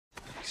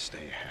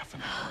stay half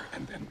an hour,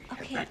 and then we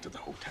head back to the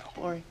hotel.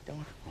 Don't worry, don't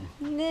worry.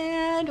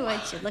 Ned,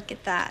 would you look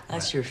at that?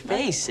 That's your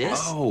face, sis.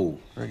 Oh,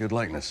 very good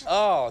likeness.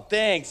 Oh,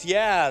 thanks.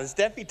 Yeah, the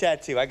Steffi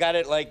tattoo. I got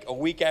it like a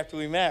week after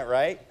we met,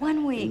 right?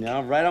 1 week.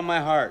 No, right on my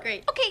heart.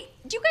 Great. Okay,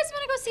 do you guys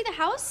want to go see the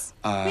house?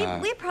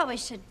 We probably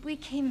should. We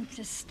came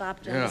to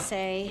stop to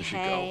say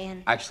hey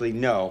and. Actually,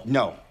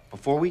 no.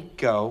 Before we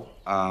go,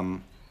 I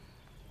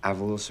have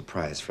a little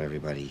surprise for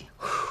everybody.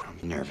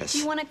 I'm nervous. Do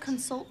you want to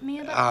consult me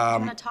about it?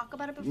 Do you want to talk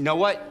about it before? You know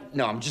what?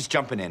 No, I'm just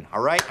jumping in,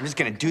 all right? I'm just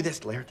gonna do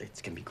this, Laird.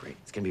 It's gonna be great.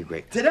 It's gonna be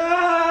great.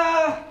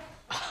 Ta-da!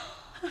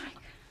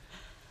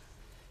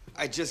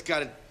 I just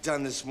got it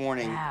done this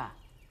morning. Yeah.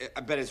 I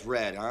bet it's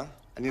red, huh?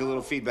 I need a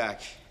little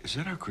feedback. Is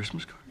that our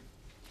Christmas card?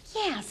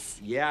 Yes.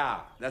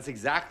 Yeah, that's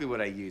exactly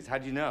what I used.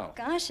 How'd you know?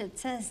 Gosh, it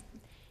says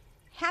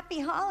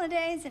happy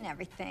holidays and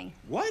everything.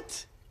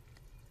 What?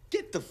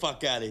 Get the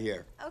fuck out of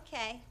here.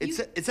 Okay.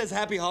 It says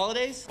happy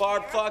holidays?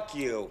 Bart, fuck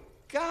you.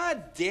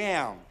 God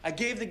damn. I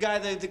gave the guy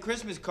the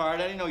Christmas card.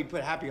 I didn't know he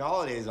put happy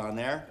holidays on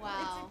there.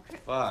 Wow.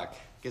 Fuck.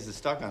 Guess it's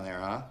stuck on there,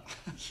 huh?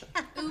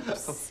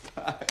 Oops. Is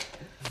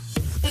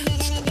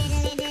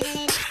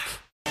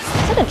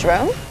that a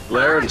drone?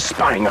 Laird is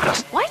spying on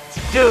us. What?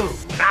 Do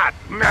not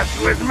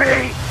mess with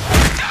me!